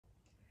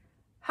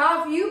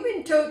Have you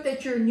been told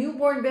that your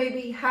newborn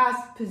baby has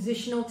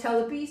positional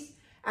talipes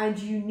and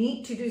you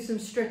need to do some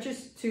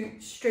stretches to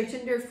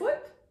straighten their foot?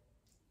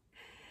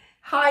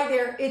 Hi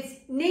there, it's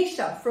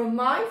Neesha from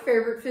My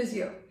Favorite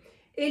Physio.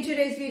 In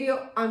today's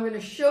video, I'm going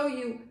to show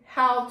you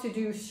how to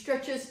do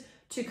stretches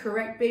to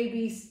correct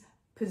babies'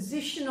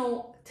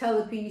 positional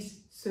talipes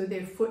so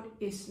their foot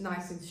is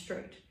nice and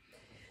straight.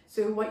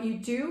 So what you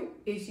do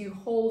is you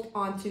hold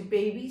onto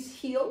baby's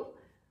heel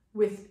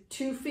with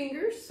two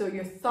fingers, so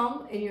your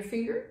thumb and your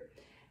finger,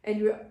 and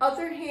your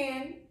other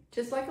hand,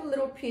 just like a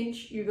little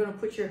pinch, you're going to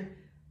put your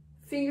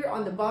finger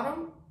on the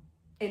bottom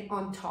and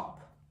on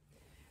top.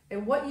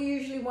 And what you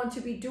usually want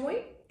to be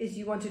doing is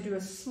you want to do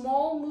a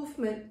small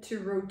movement to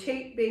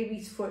rotate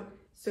baby's foot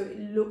so it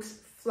looks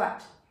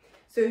flat.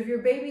 So if your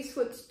baby's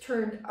foot's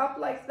turned up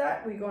like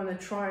that, we're going to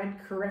try and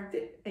correct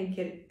it and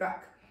get it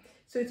back.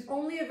 So it's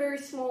only a very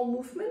small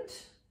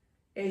movement,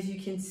 as you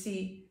can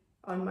see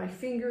on my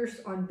fingers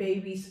on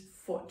baby's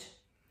foot.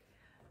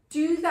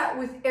 Do that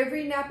with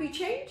every nappy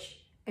change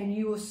and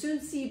you will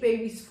soon see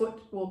baby's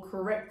foot will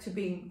correct to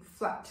being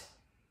flat.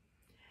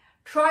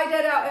 Try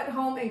that out at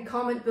home and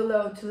comment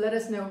below to let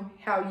us know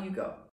how you go.